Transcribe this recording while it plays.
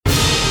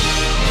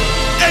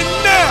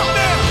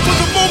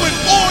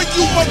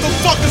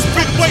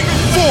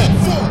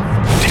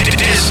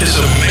is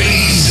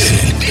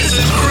amazing. This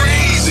is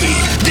crazy.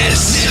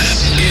 This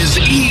is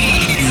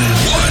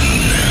E1.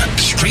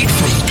 Straight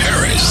from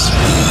Paris.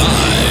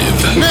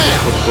 Live.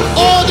 Now,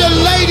 all the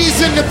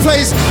ladies in the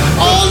place,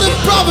 all the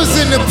brothers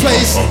in the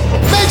place,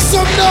 make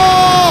some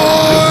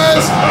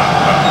noise.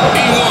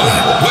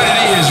 E1, what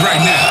it is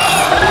right now.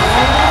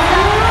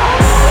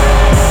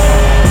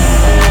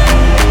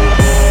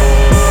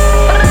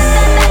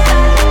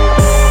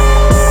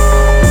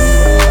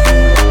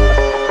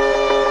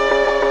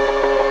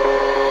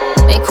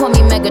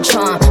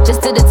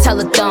 Just did a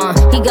telethon.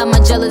 He got my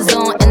jealous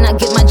on, and I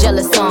get my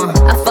jealous on.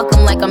 I fuck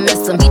him like I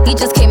miss him. He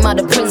just came out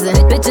of prison.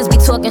 Bitches be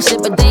talking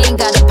shit, but they ain't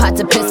got a pot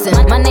to piss in.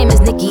 My name is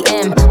Nicki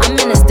M. I'm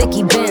in a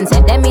sticky Benz.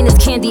 That mean it's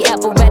candy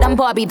apple red. I'm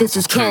Barbie, this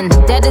is Ken.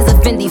 That is a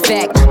Fendi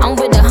fact. I'm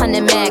with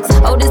 100 max.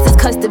 Oh, this is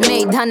custom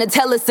made.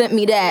 Donatella sent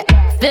me that.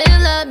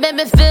 Fill up,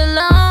 baby, fill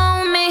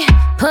on me.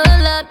 Pull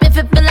up if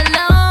you're feeling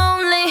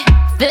lonely.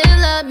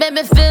 Fill up,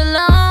 baby, fill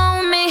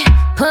on me.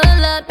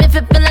 Pull up if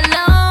you're feeling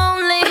lonely.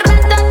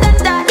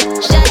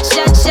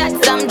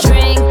 Shots I'm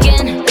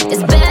drinking.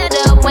 It's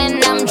better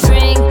when I'm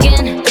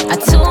drinking. I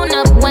tune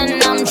up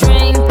when I'm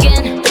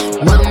drinking.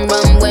 Rum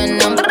when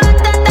I'm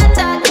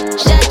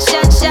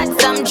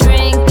shots I'm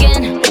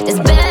drinking. It's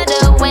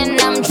better when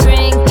I'm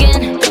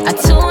drinking. I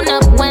tune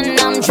up when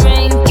I'm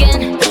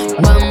drinking.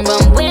 Rum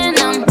when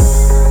I'm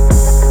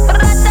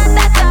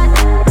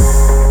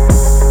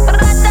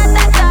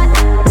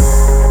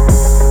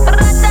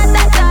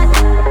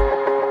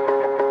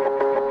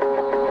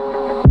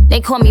They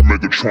call me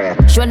Megatron.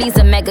 Shorty's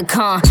a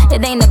megacon.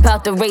 It ain't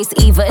about the race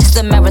either, it's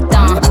a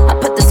marathon. I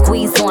put the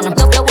squeeze on him,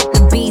 throw up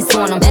the beats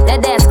on him.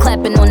 That ass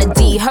clapping on the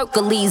D,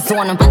 Hercules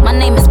on him. My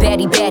name is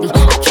Batty.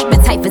 I keep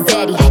it tight for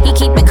Zaddy. He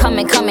keep it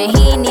coming.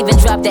 He ain't even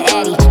dropped the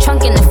Addy.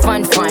 Trunk in the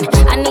front.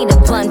 I need a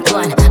blunt.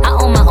 I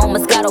own my own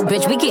Moscato,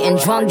 bitch. We getting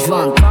drunk.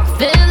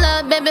 Fill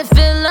up, baby,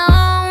 fill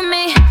on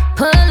me.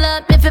 Pull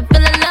up if you're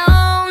feeling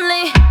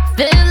lonely.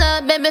 Fill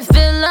up, baby,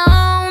 fill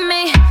on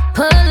me.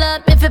 Pull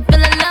up if you're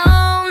feeling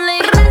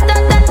lonely.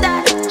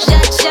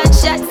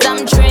 Shots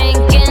I'm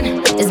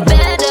drinking. It's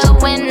better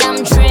when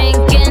I'm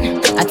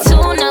drinking. I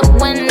tune up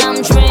when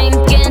I'm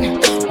drinking.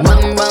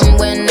 Rum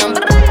when I'm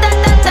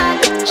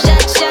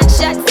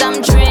shots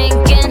I'm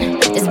drinking.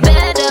 It's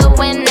better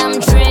when I'm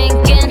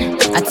drinking.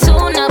 I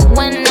tune up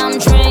when I'm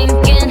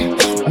drinking.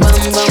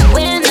 Rum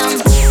when I'm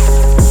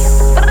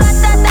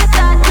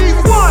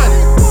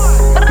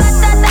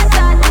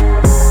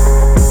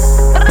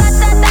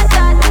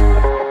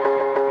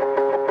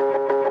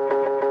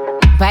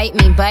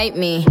Bite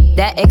me,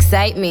 that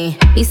excite me.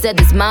 He said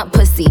it's my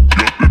pussy.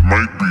 Yep, it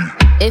might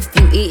be. If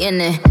you eatin'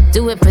 it,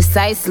 do it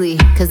precisely.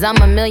 Cause I'm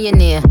a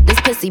millionaire,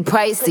 this pussy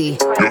pricey.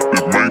 Yep,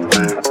 it might be.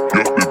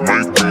 Yep, it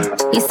might be.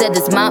 He said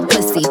it's my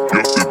pussy. Yep,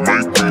 it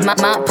might be.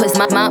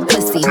 My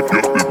pussy. Yep,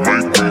 it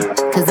might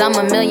be. Cause I'm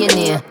a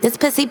millionaire, this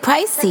pussy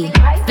pricey.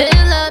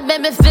 Fill up,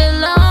 baby,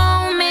 fill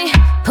on me.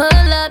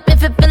 Pull up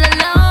if you're feeling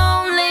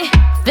lonely.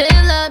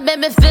 Fill up,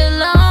 baby,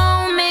 fill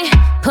on me.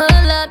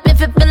 Pull up if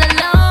you're feeling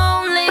lonely.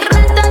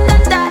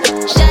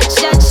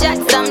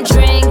 Shots I'm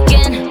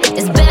drinking.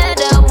 It's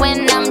better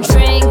when I'm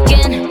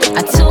drinking.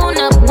 I tune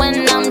up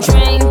when I'm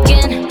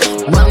drinking.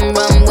 Rum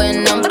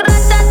when I'm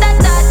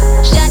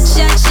shots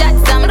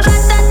I'm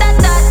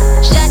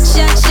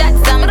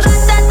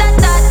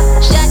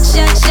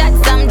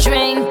shots I'm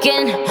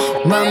drinking.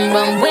 Rum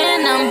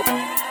when I'm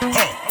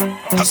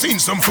I seen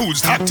some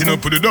fools acting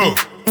up with the dough,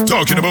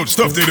 talking about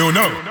stuff they don't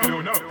know.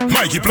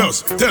 Mikey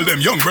Plus, tell them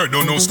young bird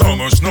don't know Star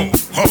or Snow.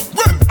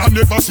 Well, and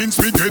ever since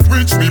we get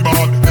rich, me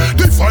bad.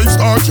 The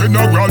 5-star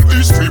general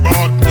history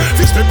bad.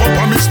 This step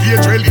up on me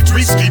stage, well, it's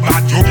risky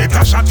bad. You get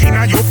a shot in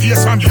your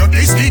face and you're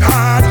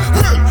disregard.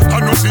 Well, I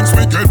know since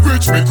we get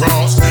rich, me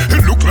cross.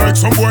 It look like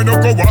some boy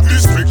no go at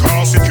history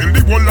cause. It kill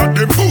the whole of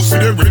them pussy,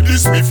 they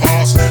release me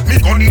fast.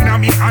 Me gun in a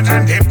me hand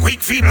and them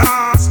quick fi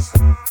blast.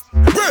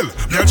 Well,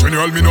 yeah,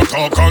 general, me no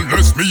talk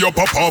unless me up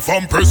off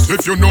and press.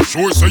 If you no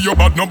sure, say you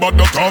bad, no bad,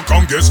 no talk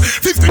and guess.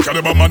 50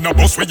 caliber man a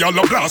bust with y'all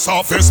a blast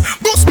off face.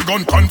 Bust me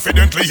gun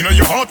confidently in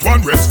your heart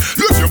one rest.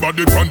 Left your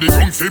body from the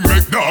ground fi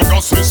make dog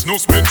assess. No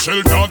spend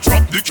shell, not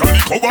drop the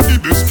calico of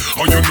the best.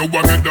 And you know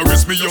I made the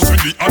rest, me just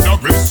with the other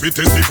rest. We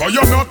testify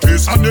or not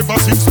this, and never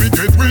since we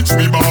get rich,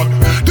 me bad.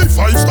 The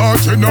 5-star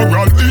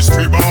general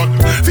history bad.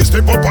 Fi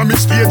step up on me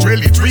stage,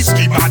 well, it's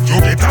risky bad. You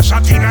get a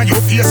shot in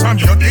your face and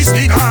you're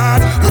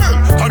disregard. Well,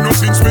 I know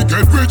since we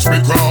get rich,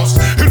 me cross.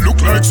 It look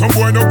like some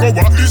boy no go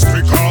at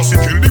history cause. It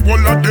kill the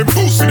whole of them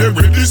pussy, they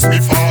release me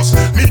fast.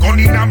 Me gun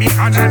in a me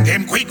hand and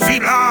them quick fi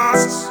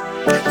blast.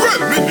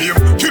 Well, me name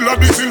Killer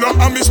the Zilla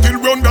and me still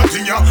run that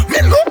thing ya.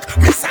 Me look,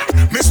 me sack,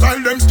 me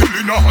style them still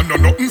in a hand.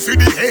 Nothing for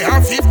the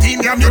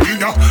AR-15 and your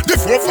dinner. The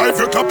 4-5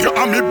 you top you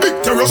and me big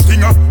terror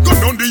stinger. Go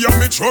down the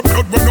army throw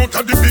blood run out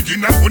at the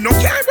beginning. Who no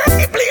care about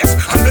the place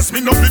unless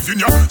me not live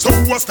in ya. So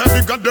who was time we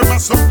got them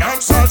as some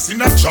dancehall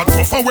in a chat.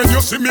 Tougher when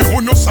you see me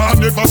who no saw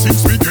never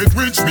since we get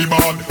rich me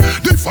man.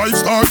 The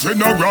 5-star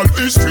general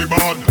history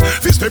man.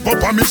 Fi step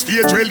up on me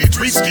stage really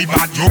twisty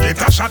bad. You get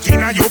a shot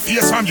in your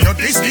face and you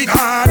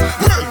disregard.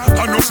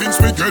 Well, I know since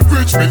we get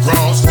rich me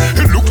cross.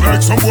 It look like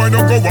some boy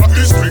no go a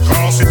history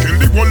class. He kill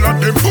the whole of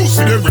them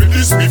pussy they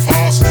release me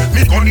fast.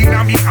 Me gun in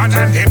a me hand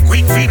and them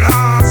quick fi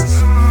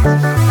last.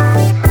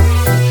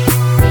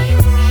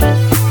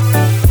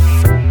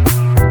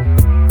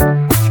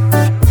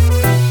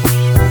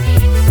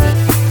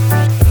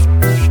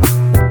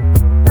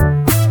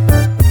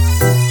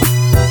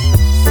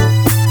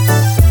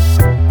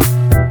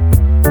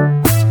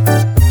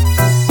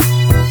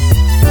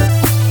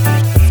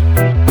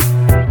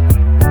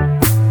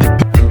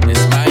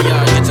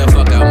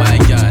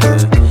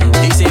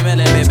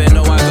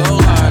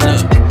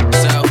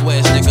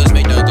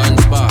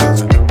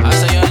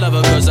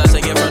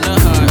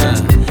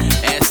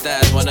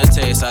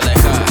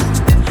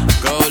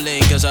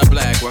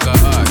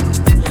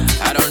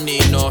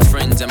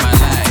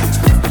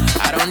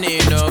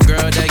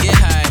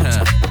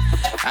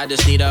 I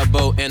just need a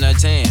boat and a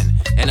tan,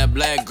 and a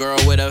black girl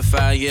with a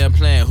 5-year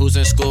plan, who's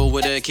in school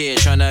with a kid,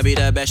 tryna be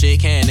the best she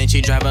can. And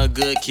she drive a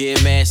good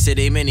kid, Mad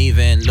City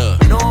minivan,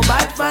 look. No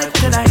bad vibe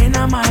could I in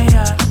my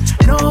yard.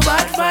 No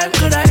bad vibe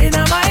could I in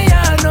my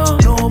yard. No,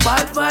 no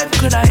bad vibe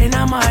could I in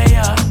my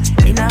yard.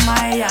 In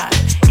my yard,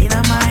 in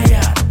my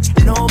yard.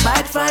 No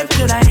bad vibe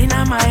could I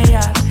in my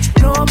yard.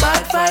 No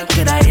bad vibe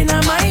could I in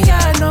my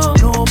yard. No,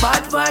 no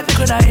bad vibe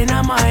could I in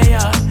my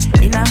yard.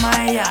 In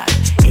my yard,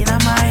 in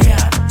my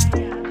yard.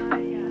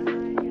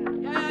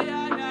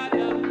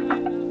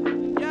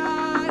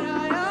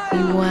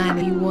 You want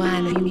it.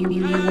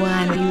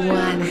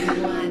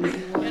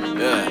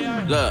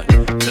 Yeah, look,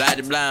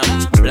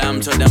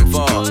 blam to them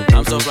fall.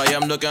 I'm so fly,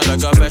 I'm looking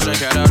like a fashion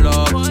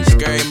catalog.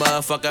 Scary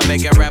motherfucker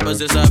making rappers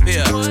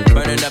disappear.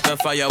 Burning up in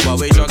fire while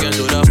we jogging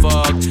through the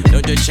fog.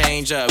 Don't you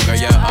change up, girl,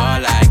 you're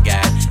all I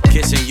got.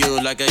 Kissing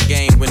you like a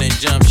game-winning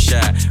jump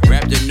shot.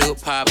 Rap the new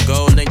pop,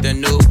 GoldLink the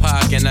new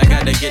pop. And I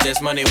gotta get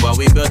this money while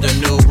we build a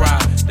new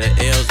rock. The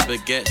L's,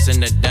 baguettes,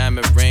 and the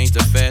diamond rings.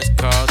 The fast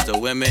cars, the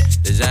women,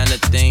 designer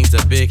things.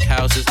 The big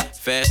houses,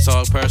 fast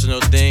talk, personal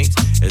things.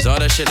 Is all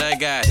the shit I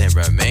got and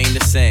remain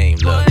the same,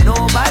 look. No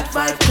bad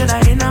vibe could I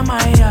in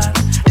my yard.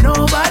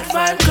 No bad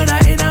vibe could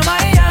I in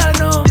my yard.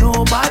 No,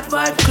 no bad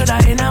vibe could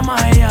I in my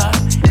yard.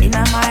 In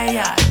my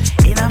yard,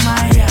 in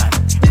my yard.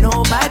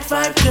 No bad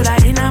vibe could I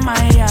in my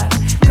yard.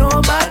 No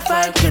bad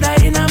vibe could I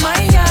in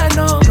my yard.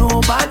 No,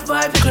 no bad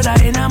vibe could I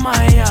in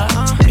my yard.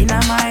 In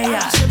my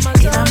yard,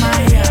 in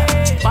my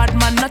yard. Bad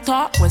man no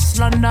talk, West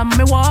London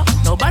me walk.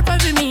 No bad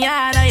vibe in me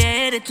yard, I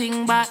hear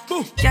everything back.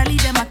 Gally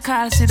them a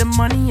call, see the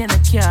money in the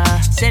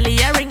car. Sell the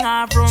earring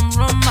off, rum,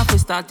 I fi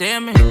start hear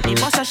me. He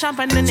bust a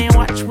champagne, then they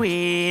watch with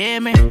me.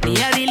 Me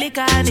a the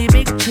liquor and the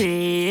big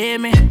tray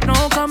me.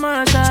 No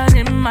commercial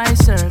in my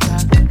circle.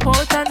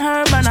 Hot and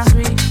herb and a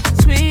sweet,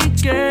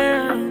 sweet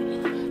girl.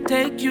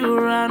 Take you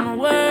around the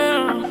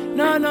world.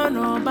 No, no,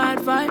 no bad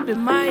vibe in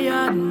my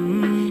yard.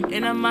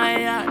 In my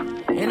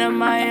yard, in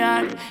my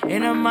yard,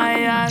 in my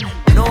yard.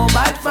 No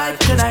bad vibe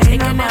could I in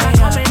my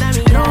yard.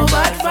 No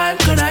bad vibe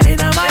could I in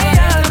my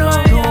yard. No,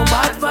 no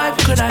bad vibe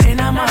could I in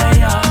my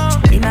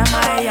yard. In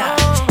my yard,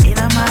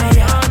 in my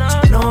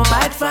yard. No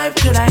bad vibe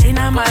could I in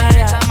my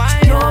yard.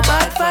 No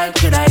bad vibe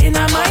could I in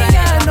my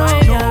yard. No,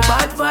 no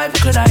bad vibe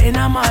could I in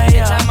my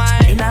yard.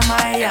 In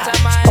my yard,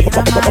 in my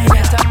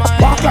yard.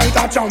 Walk like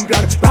a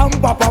champion, ram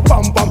pa pa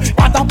pam pam.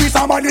 What a piece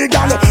of money,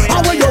 girl.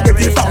 How will you get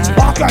it from?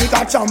 Walk like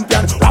a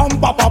champion, ram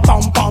pa pa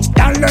pam pam.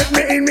 Can't let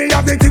me in, me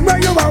have the thing where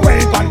you are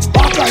waiting.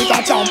 Walk like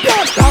a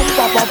champion, ram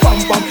pa pa pam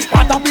pam.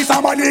 What a piece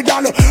of money,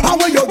 girl. How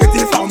will you get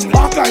it from?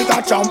 Walk like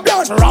a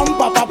champion, ram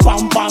pa pa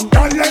pam pam.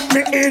 Can't let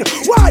me in.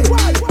 Why?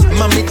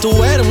 Mami,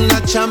 tú eres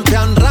una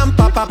champion, ram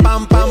pa pa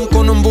pam pam.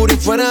 Con un booty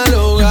fuera del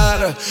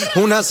hogar,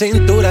 una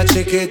cintura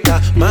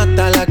chiquita,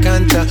 mata la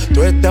cancha.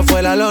 Tú estás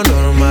fuera lo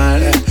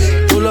normal.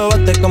 Tú lo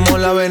bates como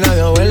la vena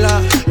de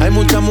abuela. Hay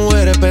muchas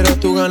mujeres, pero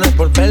tú ganas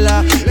por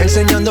vela.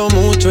 Enseñando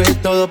mucho y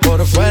todo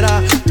por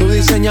fuera. Tu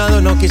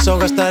diseñado no quiso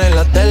gastar en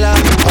la tela.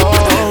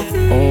 Oh,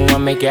 I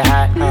make it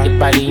hot. Your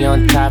body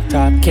on top.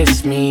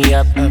 Kiss me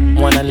up.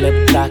 Wanna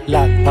lip lock.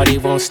 Party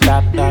won't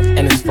stop.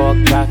 And it's 4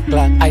 o'clock.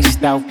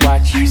 Iced out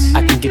watch.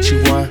 I can get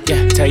you one.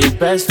 Yeah. Tell your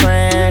best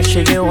friend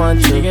she get one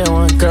too.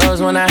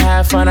 Girls wanna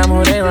have fun, I'm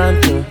who they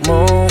run to.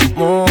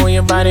 Move,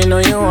 your body know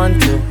you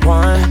want to.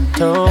 1,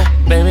 2,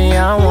 baby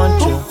I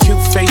want you.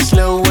 Cute face,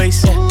 little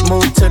waist,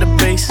 move to the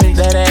base.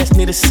 That ass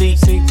need a seat,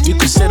 you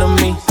can sit on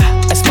me.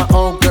 That's my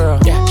old girl,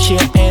 she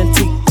an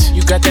antique.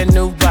 You got that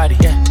new body,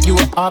 you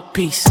an art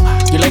piece.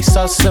 You like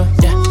salsa,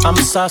 I'm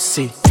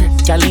saucy.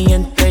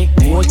 Caliente,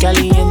 muy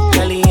caliente,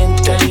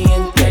 caliente,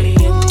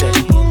 caliente,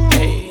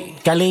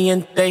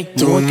 caliente.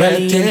 Tú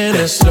me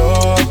tienes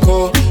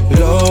loco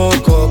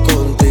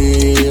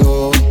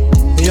contigo.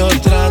 Yo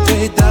trato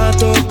y trato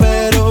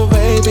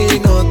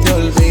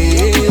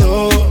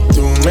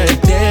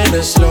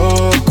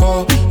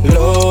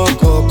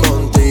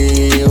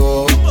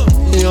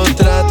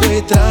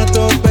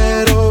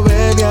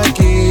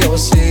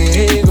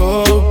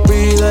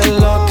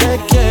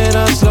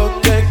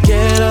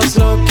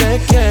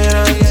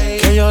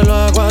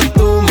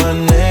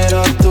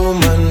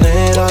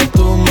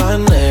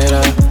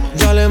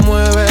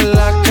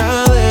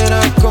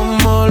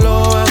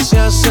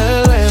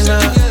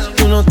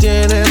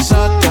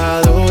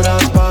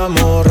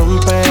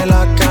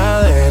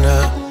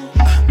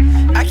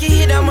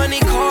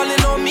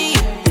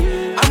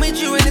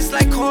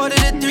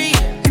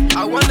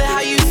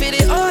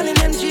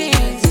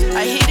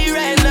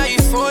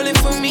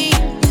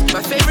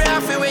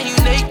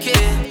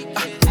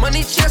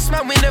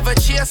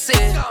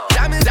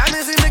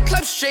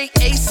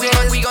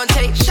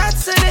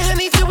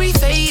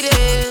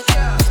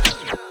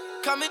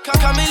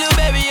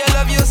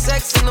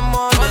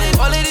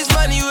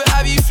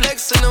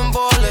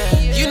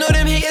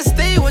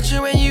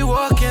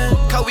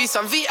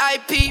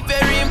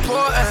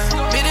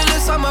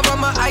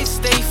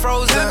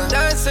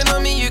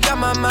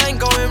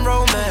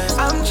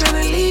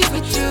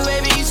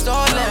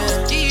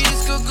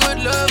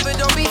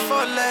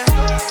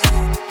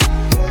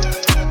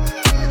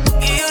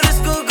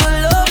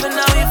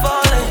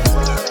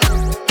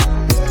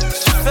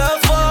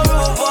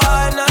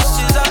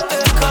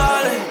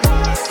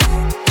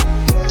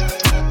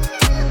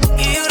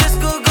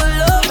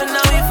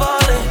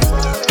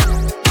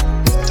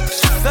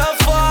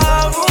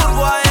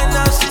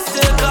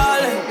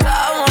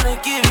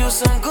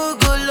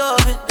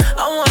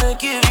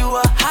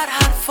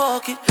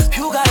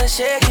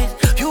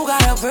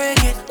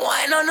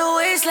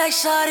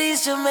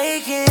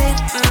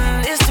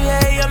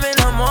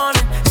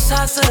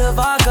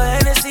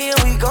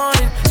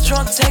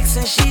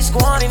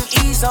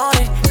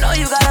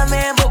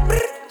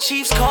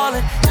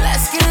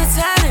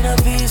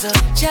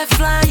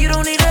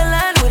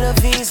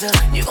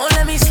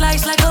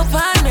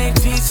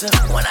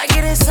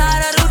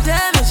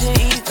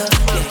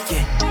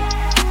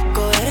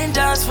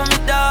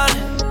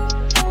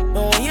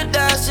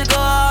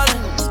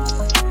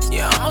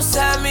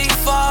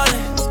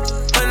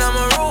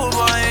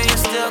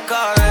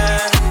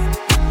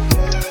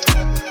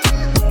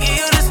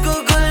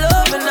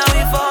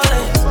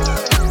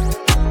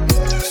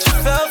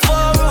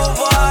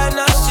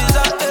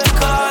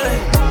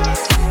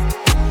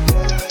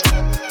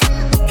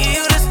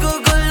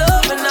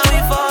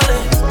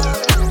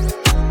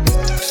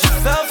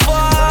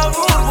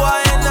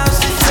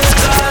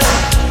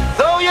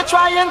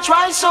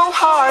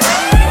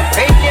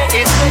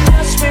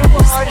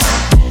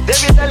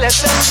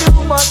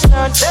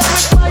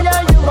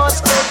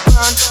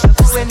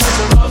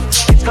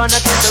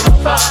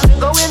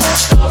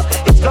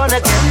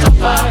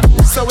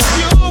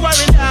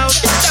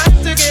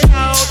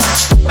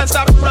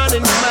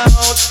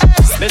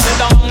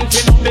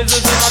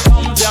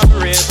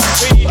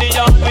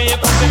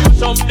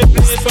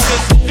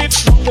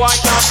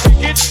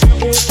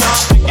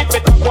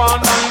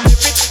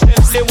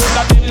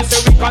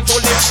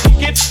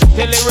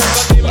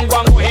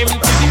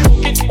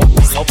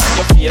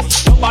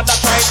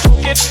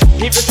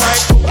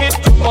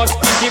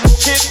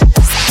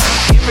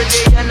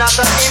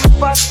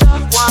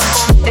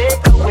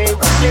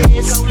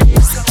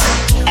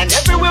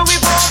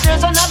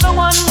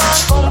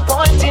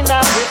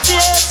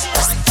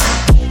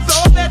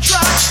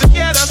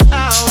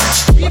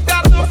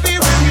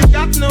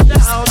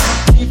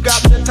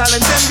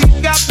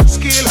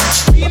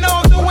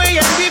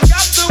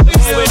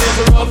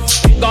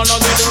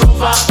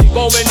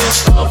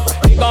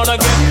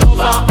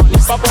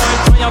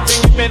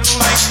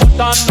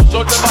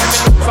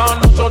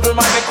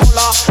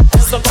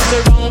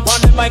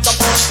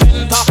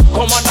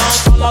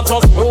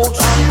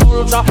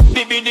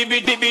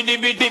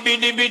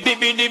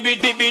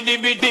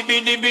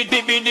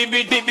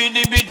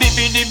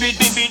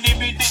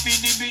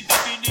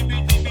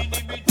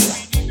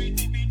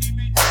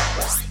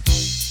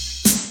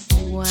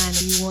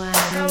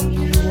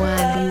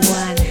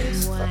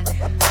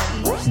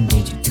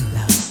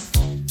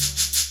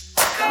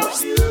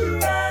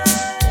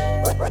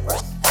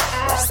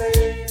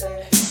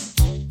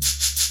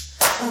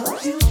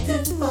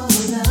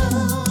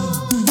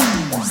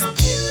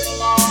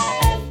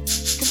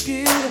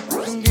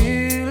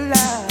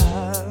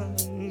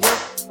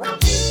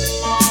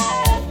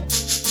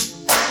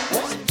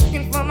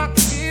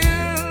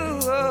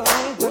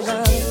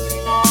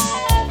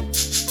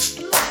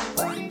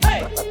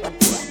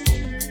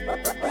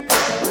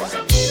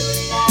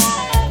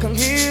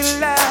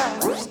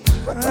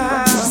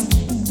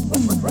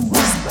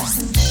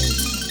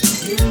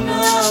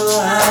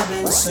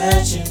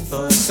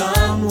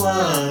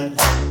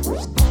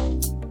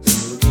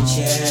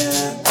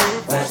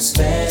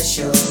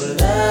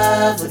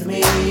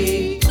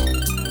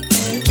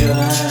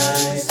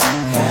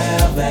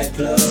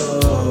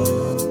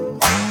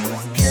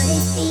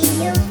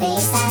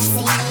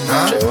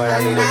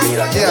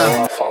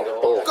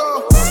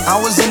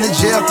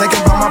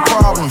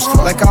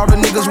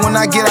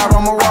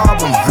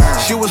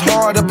She was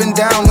hard up and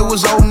down, it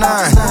was 09.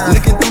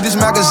 Looking through this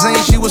magazine,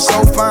 she was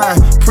so fine.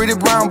 Pretty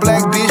brown,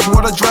 black bitch,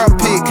 what a drop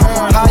pick.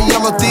 High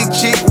yellow, thick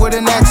chick with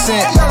an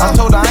accent. I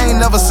told her I ain't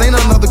never seen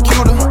another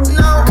cuter.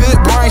 Good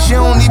brain, she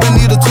don't even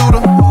need a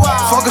tutor.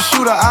 Fuck a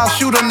shooter, I'll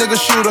shoot a nigga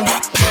shooter.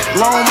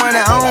 Long money,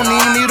 I don't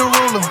even need a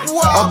ruler.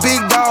 A big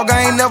dog,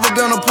 I ain't never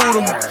been a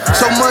poodle.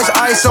 So much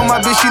ice on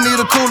my bitch, she need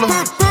a cooler.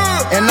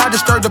 And I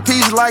disturb the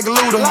peace like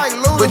Luda.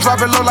 But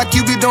drop it low like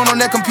you be doing on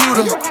that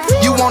computer.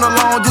 You want a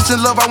long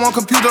distance love, I want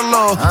computer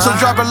love. So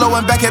drop it low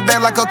and back it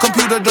back like a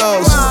computer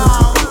does.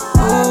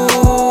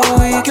 Ooh,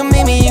 you can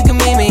meet me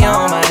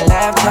on my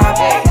laptop.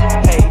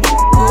 Hey.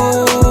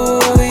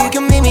 Ooh, you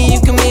can meet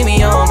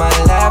me on my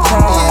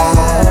laptop.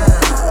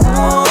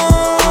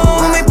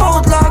 Ooh, we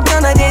both logged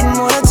on, I didn't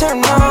wanna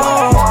turn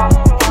off.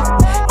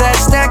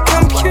 That's that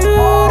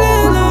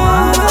computer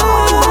love.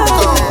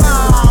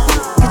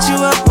 Put you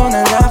up on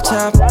a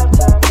laptop.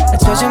 I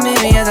told you meet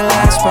me at the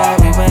last spot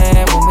we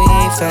went when we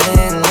fell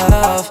in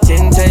love.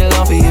 Didn't take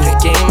long for you to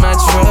gain my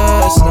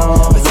trust,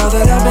 no. With all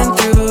that I've been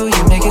through,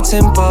 you make it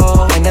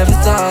simple. I never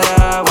thought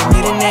I would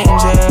meet an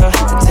angel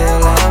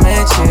until I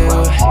met you.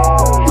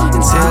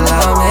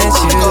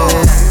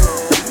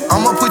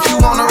 I'ma put you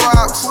on the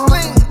rocks.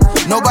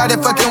 Nobody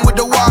fucking with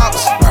the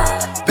wops.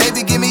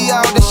 Baby, give me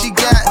all that she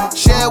got.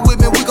 Share it with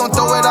me, we gon'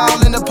 throw it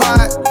all in the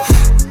pot.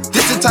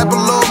 This the type of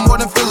love more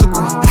than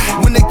physical.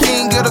 When the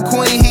king get a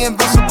queen, he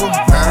invincible.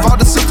 For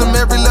the system,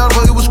 every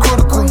level, it was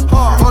critical.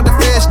 For the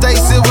fair state,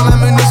 civil and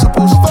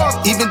municipals.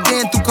 Even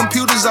then, through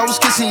computers, I was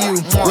kissing you.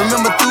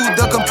 Remember, through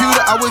the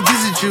computer, I would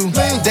visit you.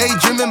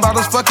 Daydreaming about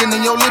us fucking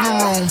in your living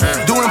room.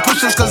 Doing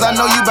push-ups, cause I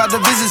know you about to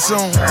visit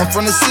soon. I'm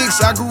from the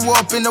 6, I grew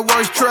up in the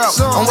worst trap.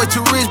 I'm way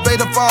too rich, bait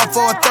to fall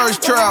for a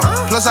thirst trap.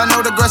 Plus, I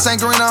know the grass ain't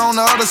greener on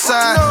the other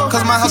side.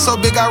 Cause my house so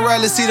big, I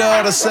rarely see the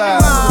other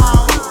side.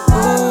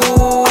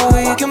 Ooh,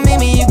 you can meet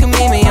me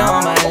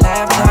on my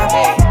laptop.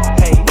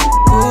 Hey.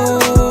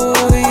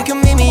 Ooh, you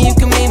can meet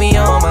me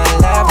on my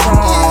laptop.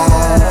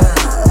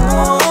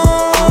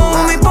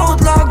 Ooh, we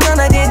both logged on,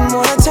 I didn't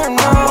wanna turn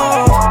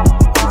off.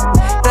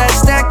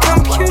 That's that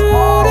computer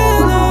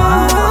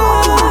love.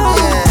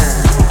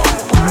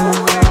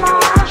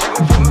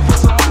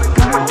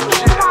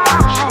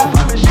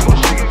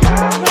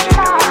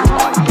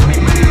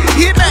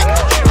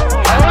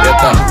 If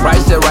the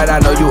price is right, I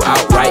know you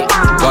outright.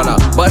 Gonna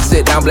bust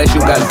it down, bless you,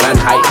 got gun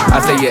height. I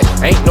say it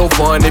ain't no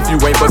fun if you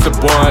ain't bustin'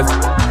 buns.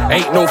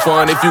 Ain't no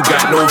fun if you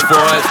got no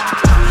fun.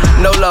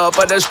 No love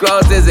for the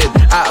scrubs, is it?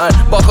 I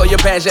unbuckle your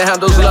pants, your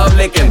handles, love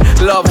licking.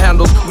 Love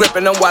handles,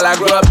 gripping them while I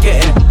grew up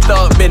getting.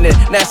 Thug business,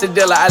 nasty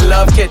dealer, I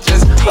love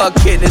kitchens. Hug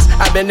kidneys,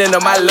 I've been into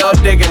my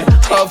love digging.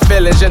 Hug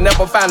feelings, you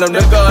never find them,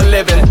 nigga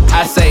living.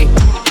 I say,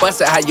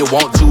 bust it how you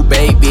want to,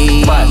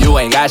 baby. But you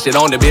ain't got shit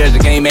on the beers, you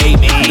can't make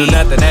me do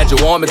nothing that you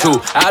want me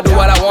to. I'll do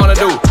what I wanna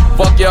do.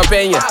 Fuck your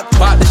opinion,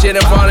 pop the shit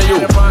in front of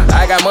you.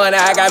 I got money,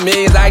 I got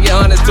millions, I get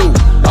hundreds too.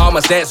 All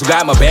my stats who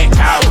got my back.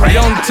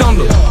 Young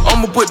Thunder,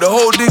 I'ma put the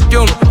whole dick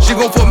in her. She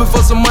gon' fuck me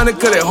for some money,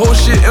 cause that whole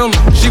shit in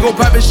her. She gon'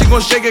 pop it, she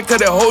gon' shake it, cause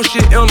that whole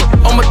shit in her.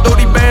 I'ma throw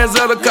these bands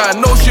out of car,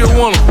 no shit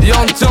want her.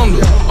 Young Thunder,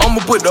 I'ma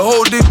put the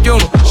whole dick in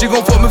her. She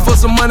gon' fuck me for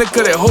some money,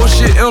 cause that whole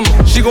shit in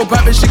her. She gon'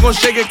 pop it, she gon'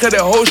 shake it, cause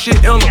that whole shit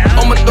in her.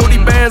 I'ma throw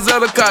these bands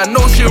out of car,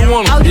 no shit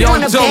want her. Oh, you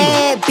want a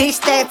bad bitch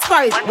that's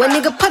first. When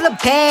nigga put a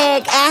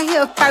bag out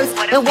here first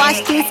and watch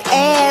this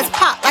ass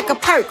pop like a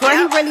perk. Girl,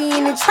 he really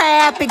in the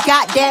trap and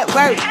got that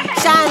work.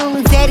 Shine on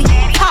him, daddy,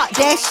 talk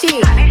that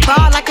shit.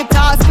 Ball like a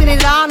dog, spin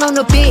it all on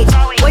the bitch.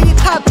 Where your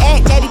cup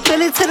at, daddy,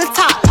 fill it to the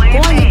top.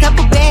 Going in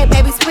double bag,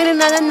 baby,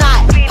 spinning on the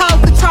knot. Pole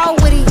control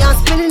with it, young,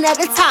 spinning at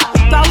the top.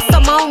 Throw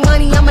some more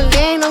money, I'ma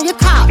land on your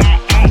cop.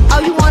 Oh,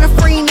 you want a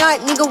free nut,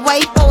 nigga,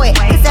 wait for it.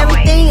 Cause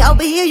everything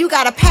over here, you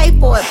gotta pay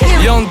for it.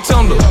 Young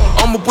Thunder,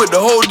 I'ma put the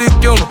whole dick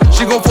in her.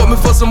 She gon' fuck me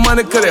for some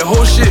money, cause that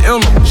whole shit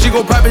in her. She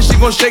gon' pop it, she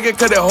gon' shake it,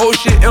 cause that whole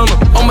shit in her.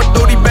 I'ma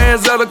throw these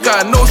bands out of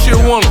car, no shit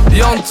want her.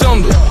 Young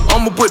Thunder,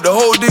 I'ma put the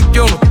whole dick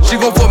in her. She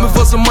gon' fuck me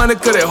for some money,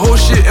 cause that whole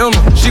shit in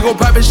her. She gon'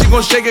 pop it, she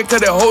gon' shake it,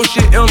 cause that whole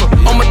shit in her.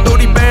 I'ma throw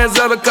these bands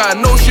out of car,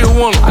 no shit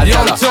want her.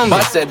 Young Thunder,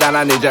 bust it down,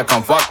 I need you,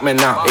 come fuck me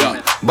now.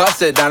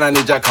 Bust it down, I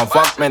need you, come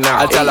fuck me now.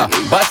 I tell her,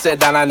 bust it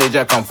down, I need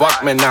you, come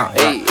fuck me now.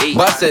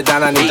 Bust it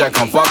down, I need you,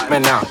 come fuck me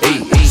now.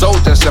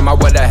 Soldier Slim, I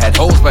would've had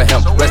hoes for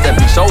him. Rest in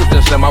peace,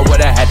 Soldier Slim, I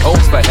would've had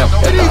hoes for him.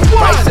 If the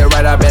price it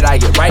right, I bet I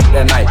get right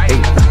tonight.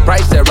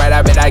 Price it right,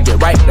 I bet I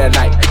get right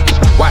tonight.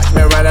 Watch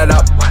me run it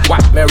up,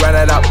 watch me run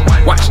it up.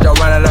 Watch her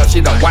run it up, she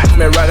done watch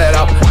me run it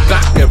up.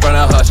 Glock in front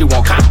of her, she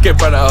won't cock in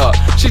front of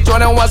her. She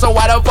 21, so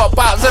why the fuck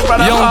pops in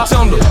front of her? Young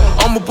Thunder,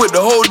 I'ma put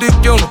the whole dick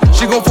in her.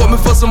 She gon' fuck me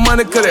for some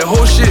money, cause that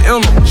whole shit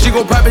in her. She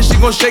gon' pop it, she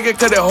gon' shake it,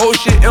 cause that whole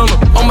shit in her.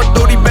 I'ma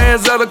throw these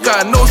bands out of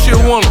car, no shit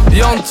want her.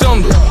 Young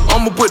Thunder,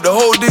 I'ma put the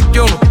whole dick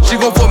in her. She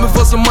gon' fuck me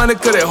for some money,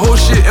 cause that whole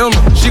shit in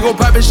her. She gon'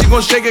 pop it, she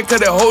gon' shake it,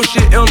 cause that whole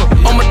shit in her.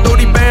 I'ma throw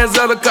these bands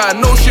out of car,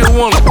 no shit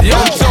want her.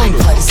 Young Thunder.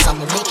 For the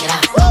summer, make it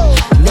hot.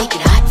 Make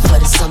it hot for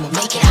the summer,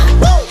 make it hot.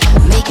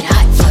 Make it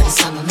hot for the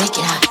summer, make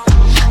it hot.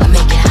 I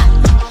make it hot.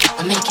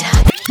 I make it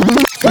hot.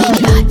 Make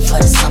it hot for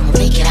the summer,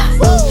 make it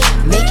hot.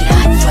 Make it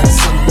hot for the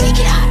summer, make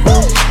it hot.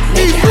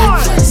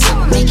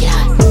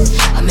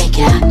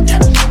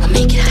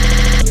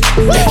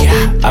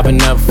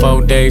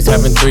 ways,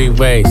 having three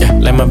ways. Yeah,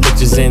 like my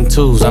bitches in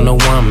twos, I'm the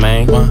one,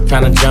 man.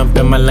 Tryna jump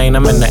in my lane,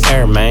 I'm in the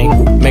air,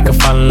 man. Make her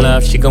fall in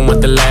love, she gon'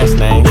 want the last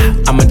name.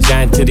 I'm a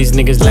giant to these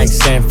niggas like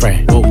San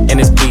Fran. And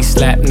this beat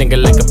slap nigga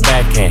like a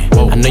backhand.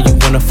 I know you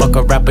wanna fuck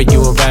a rapper,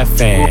 you a rap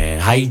fan.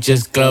 How you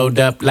just glowed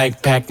up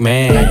like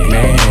Pac-Man?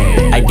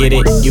 I get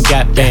it, you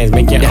got bands.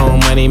 Make your own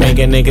money, make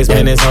a nigga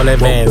spend his whole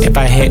advance. If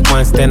I hit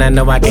once, then I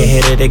know I can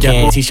hit it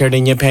again. T-shirt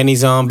and your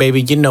panties on,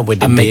 baby, you know what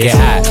it is. I make it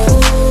hot.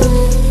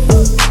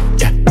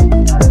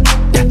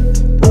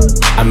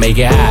 I make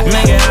it hot.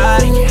 Make it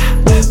hot.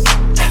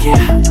 Make it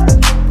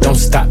hot. Don't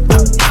stop.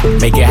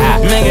 Make it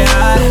hot. Make it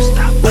hot.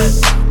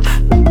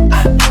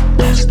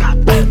 Don't stop.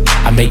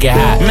 I make it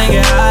hot. Make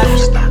it hot.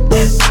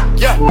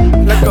 Yeah,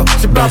 let's go.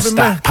 Don't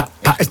stop.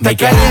 Está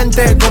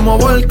caliente como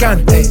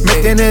volcán. Me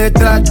tiene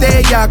detrás de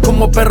ella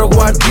como perro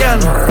guardián.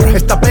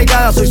 Está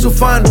pegada, soy su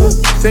fan.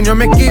 Señor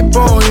mi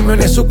equipo y me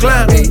une su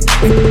clan.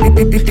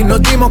 Y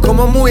nos dimos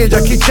como muy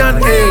Jackie Chan.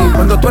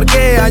 Cuando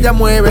tuerquea ya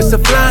mueve ese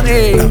flan.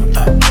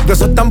 De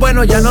esos tan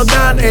buenos ya nos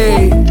dan.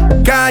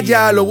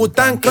 Calla, lo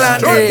Wu-Tang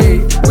Clan.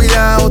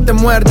 Cuidado, te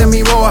muerde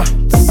mi boa.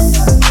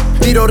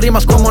 Tiro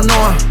rimas como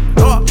Noah.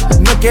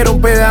 No quiero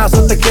un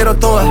pedazo, te quiero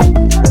toda.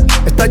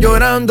 Está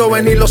llorando,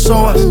 ven y lo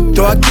sobas.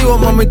 Todo activo,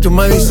 mami, tú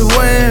me dices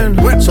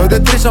buen. Soy de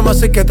Trisom,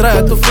 así que trae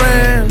a tu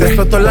friend. Te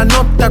explotó la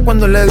nota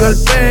cuando le dio el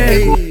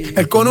pen.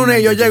 Él con una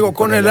y yo llego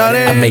con el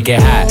arena. I make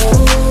it hot.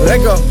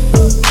 Let's go.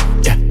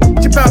 Yeah.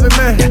 Chip out,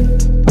 man.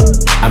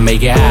 Yeah. I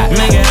make it hot.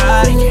 Make it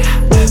hot.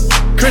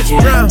 Chris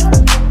Brown,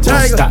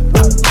 Tyga. Stop.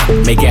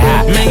 Make it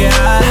hot. Make it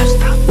hot.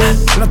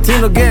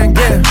 Latino gang,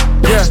 yeah.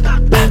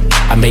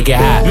 I make it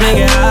hot. Make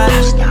it hot.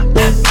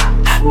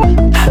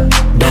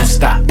 Don't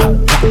stop.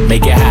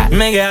 Make it hot.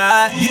 Make it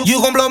hot.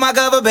 You gon' blow my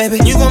cover, baby.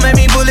 You gon' make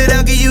me pull it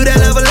out, give you that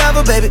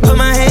lover, baby. Put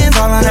my hands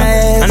all on her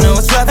ass. I know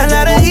it's rough. A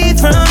lot of heat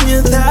from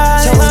your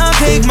thighs, so I'll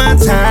take my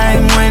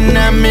time when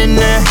I'm in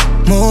there.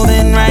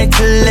 Moving right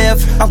to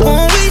left. I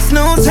won't waste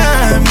no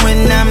time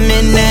when I'm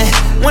in there.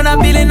 When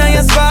I'm feeling on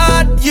your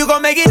spot, you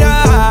gon' make it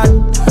hard.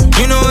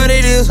 You know what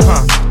it is,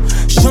 huh?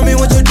 Show me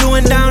what you're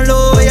doing down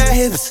low with your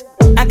hips.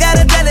 I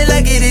gotta tell it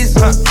like it is,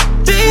 huh?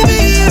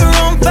 Baby, you're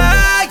on fire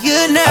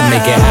now. I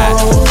make it hot.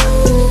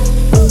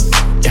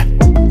 Yeah.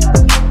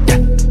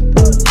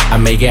 I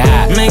make it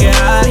hot. Make it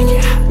hot.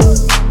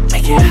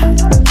 Make it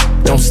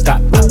hot. Don't stop.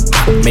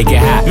 Make it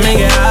hot. Make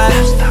it hot.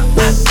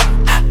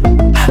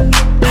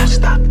 Don't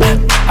stop.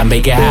 I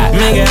make it hot.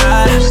 Make it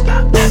hot.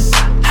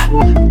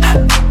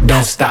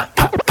 Don't stop.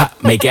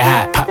 Make it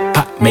hot.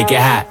 Make it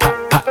hot.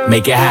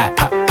 Make it hot.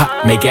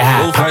 Make it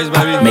hot.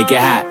 Make it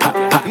hot.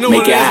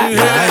 Make it hot.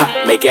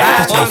 Make it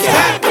hot.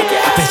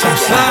 Bitch, I'm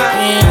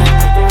sliding.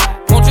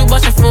 Won't you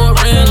bust it for a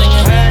real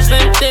nigga?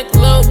 Slim, thick,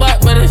 little butt,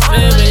 but it's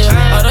slim,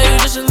 yeah. Although you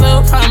just a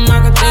little problem,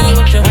 I can deal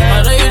with you.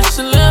 Although you just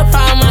a little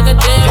problem, I can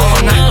deal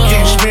with you. All night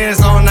getting spins,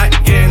 all night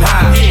getting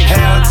high.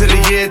 Hell to the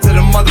year, to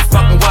the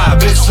motherfucking why.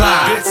 Bitch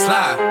slide, bitch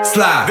slide,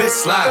 slide, bitch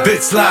slide,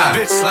 bitch slide,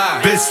 bitch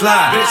slide, bitch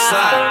slide, bitch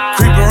slide.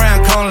 Creep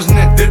around corners and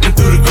then dipping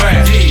through the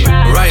grass.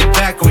 Right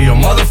back on your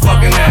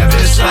motherfucking ass.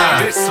 Bitch slide,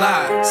 bitch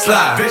slide,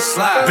 slide, bitch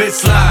slide, bitch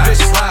slide,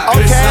 bitch slide.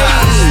 Okay.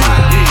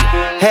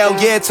 Hell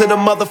yeah to the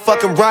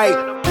motherfucking right.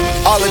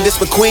 All of this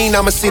for Queen,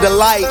 I'ma see the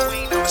light.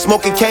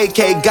 Smoking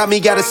KK, got me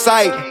out of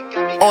sight.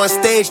 On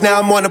stage, now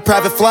I'm on a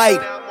private flight.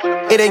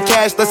 It ain't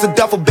cash, that's a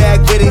duffel bag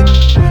with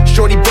it.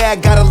 Shorty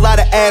bag, got a lot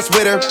of ass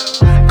with her.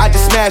 I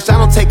just smash, I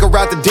don't take her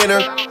out to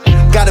dinner.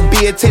 Gotta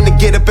be a 10 to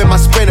get up in my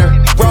Sprinter.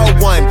 Roll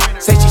one,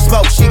 say she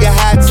smoke, she get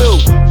high too.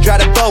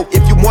 Drive the boat,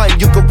 if you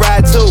want, you can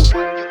ride too.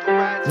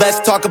 Let's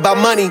talk about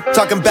money,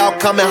 talking about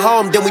coming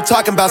home, then we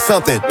talking about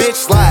something. Bitch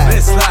slide,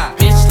 bitch slide,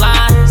 bitch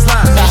slide,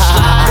 slide, bitch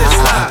slide, bitch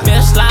slide,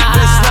 bitch slide,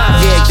 bitch slide.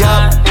 Yeah,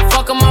 yup.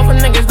 Fuck them off for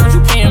niggas, don't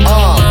you pay 'em no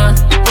mind.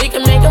 We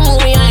can make a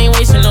movie, I ain't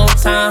wasting no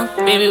time.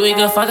 Baby, we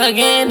can fuck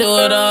again, do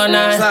it all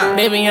night.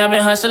 Baby, I've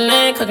been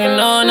hustling, cooking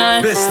all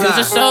night.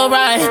 Future so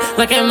bright,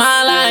 look at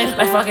my life.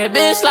 Like fuck it,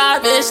 bitch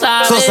slide, bitch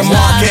slide, So bitch some slide.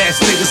 mark ass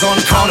niggas on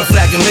the corner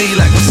flagging me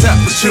like, what's up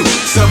with you?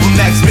 Silver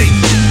Max me.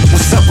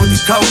 What's up with the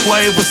coke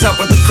wave? What's up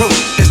with the crew?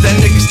 Is that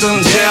nigga still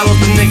in jail? What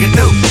the nigga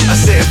do? I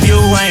said if you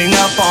ain't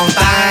up on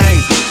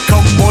things,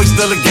 coke boy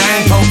still a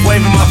gang, coke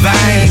wave in my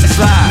veins.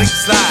 Slide, nigga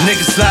slide,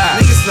 nigga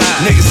slide, nigga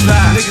slide, nigga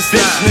slide, nigga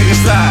bitch, nigga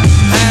slide.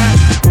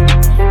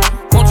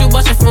 Won't you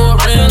bust it for a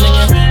real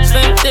nigga?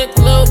 Slim, thick,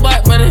 little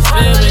butt, but it's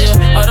still real.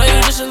 Although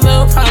you just a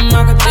little problem,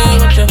 I can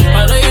deal with you.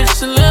 Although you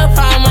just a little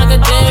problem, I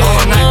can deal with you.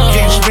 All night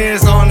getting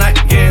spins, all night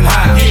getting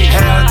high.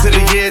 Hell to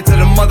the year, to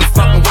the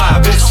motherfucking why.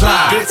 Bitch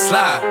slide, bitch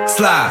slide,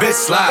 slide, bitch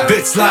slide,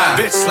 bitch slide,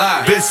 bitch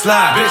slide, bitch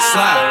slide, bitch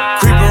slide.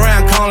 Creep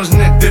around corners and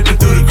then dipping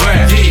through the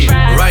grass.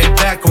 Right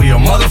back on your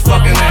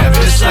motherfucking ass.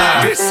 Bitch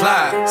slide, bitch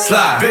slide,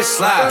 slide, bitch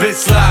slide, bitch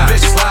slide,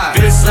 bitch slide,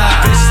 bitch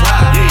slide, bitch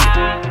slide.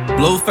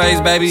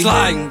 Blueface, baby.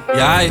 Sliding,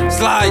 yeah, I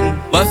sliding.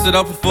 Busted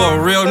up for a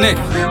real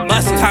nigga.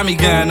 Busted Tommy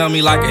gun on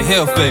me like a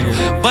hill figure.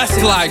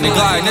 Busted sliding and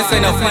gliding, this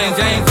ain't no plain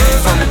Jane.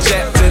 From the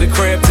jet to the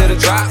crib to the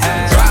drop.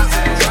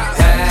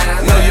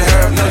 Know you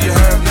heard, know you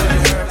heard, know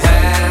you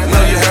heard,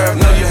 know you heard,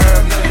 know you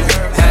heard.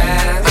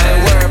 I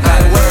ain't worried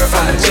about a word.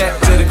 From the jet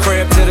to the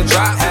crib to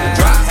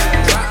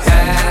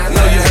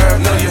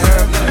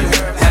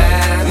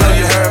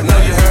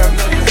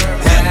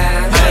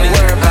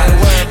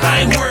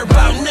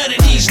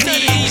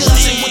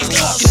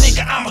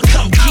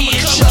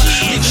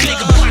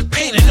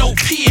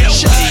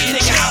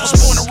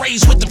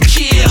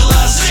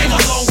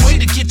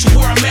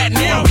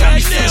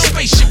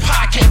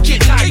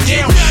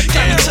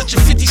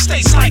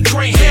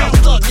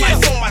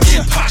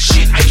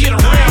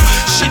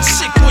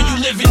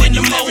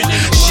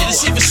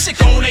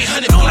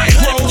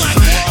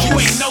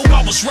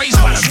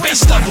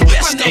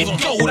of them.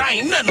 Gold,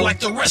 I ain't nothing like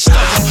the rest of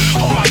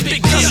them. On my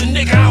big cousin,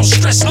 nigga, I don't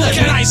stress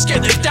nothing. I ain't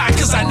scared to die,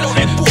 cause I know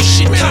that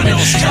bullshit coming.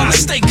 And I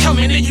stay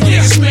coming, and you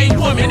niggas made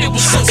woman. It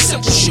was so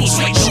simple, she was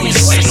way too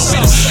insane.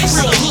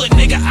 Real hood,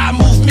 nigga, I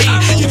move me.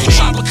 You can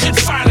drop but couldn't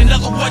find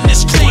another one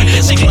that's clean.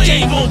 Nigga,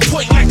 game on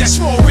point like that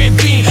small red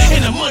bean.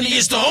 And the money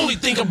is the only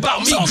thing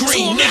about me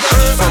green, nigga.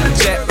 From the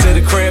jet to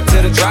the crib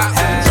to the drop.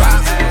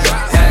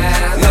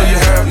 Know you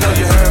heard, know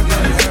you heard,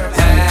 know you heard.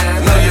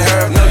 Know you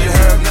heard, know you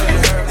heard, know you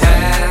heard.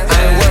 I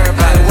ain't worried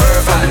about a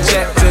word. From the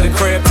jet to the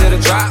crib to the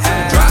drop.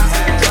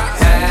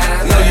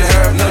 Know you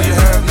heard, know you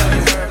heard, know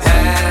you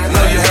heard.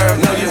 Know you heard,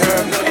 know you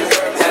heard, know you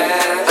heard.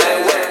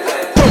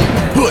 Don't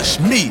push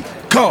me,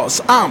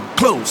 cause I'm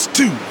close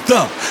to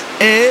the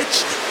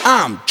edge.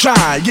 I'm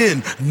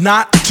trying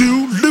not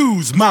to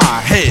lose my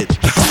head.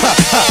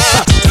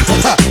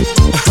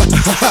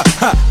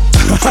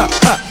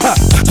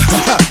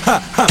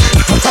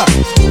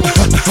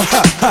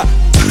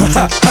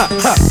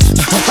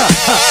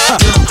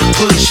 Don't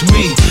push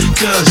me,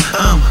 cause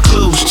I'm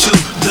close to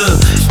the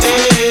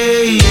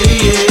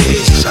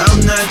edge. I'm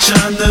not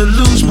trying to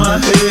lose my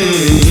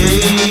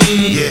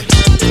head.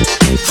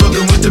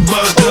 Fucking with the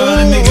boss,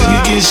 a nigga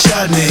can get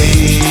shot in the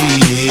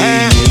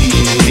head.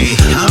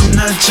 I'm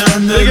not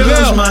trying to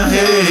lose my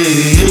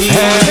head.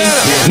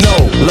 No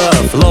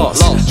love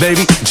lost,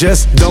 baby,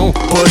 just don't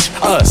push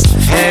us.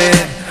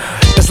 And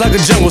it's like a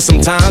jungle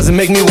sometimes, it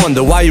make me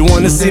wonder why you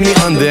wanna see me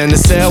under in the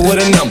cell with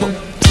a number.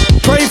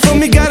 Pray for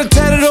me, got it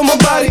tatted on my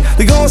body.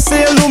 They gon'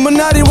 say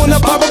Illuminati when I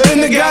pop up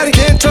in the Gotti.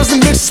 Can't trust them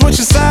bitches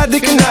switching side, they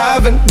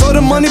conniving. Throw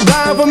the money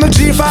blind from a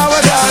G5 I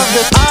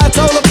dive. I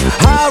told her,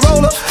 high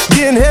roller,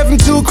 getting head from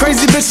two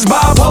crazy bitches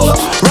bipolar.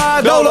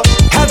 Ride roller,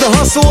 had to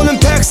hustle and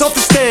packs off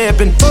the step.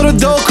 And throw the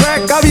door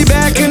crack, I'll be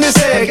back in a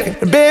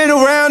second. Been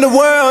around the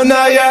world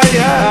now, yeah.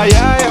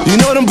 You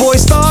know them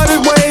boys started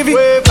wavy.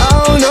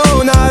 I don't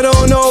know, now I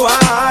don't know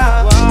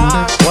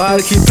why. Why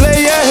they keep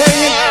playing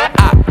hanging?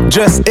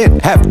 Just in,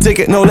 half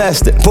ticket, no less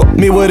than. Put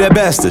me with that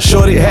bastard,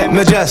 shorty hat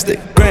majestic.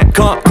 Grand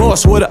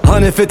concourse with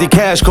 150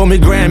 cash. Call me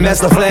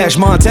Grandmaster Flash.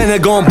 Montana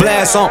gon'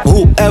 blast on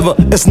whoever.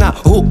 It's not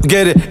who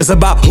get it, it's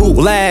about who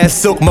last.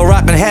 Silk,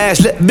 Moroccan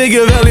hash, let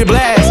Biggie Valley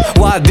blast.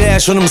 Why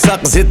dash when them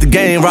suckers hit the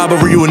game?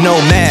 Robbery with no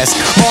mask.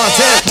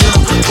 Montana.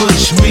 Don't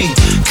push me,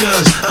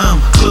 cause I'm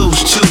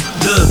close to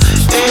the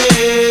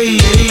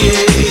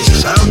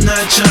edge. I'm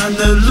not trying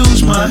to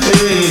lose my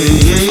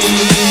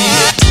head.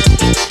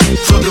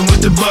 Fucking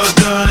with the boss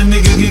down, a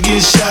nigga could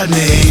get shot in the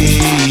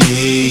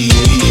head.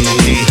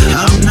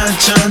 I'm not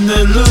trying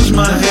to lose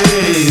my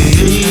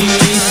head.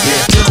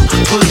 Don't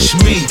push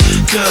me,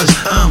 cause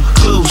I'm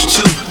close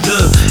to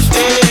the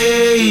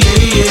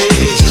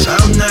edge.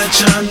 I'm not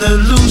trying to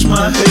lose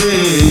my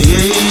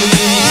head.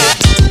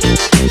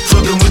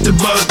 Fucking with the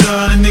boss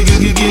down, a nigga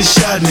could get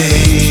shot in the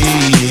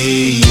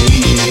head.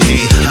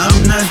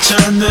 I'm not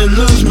trying to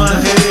lose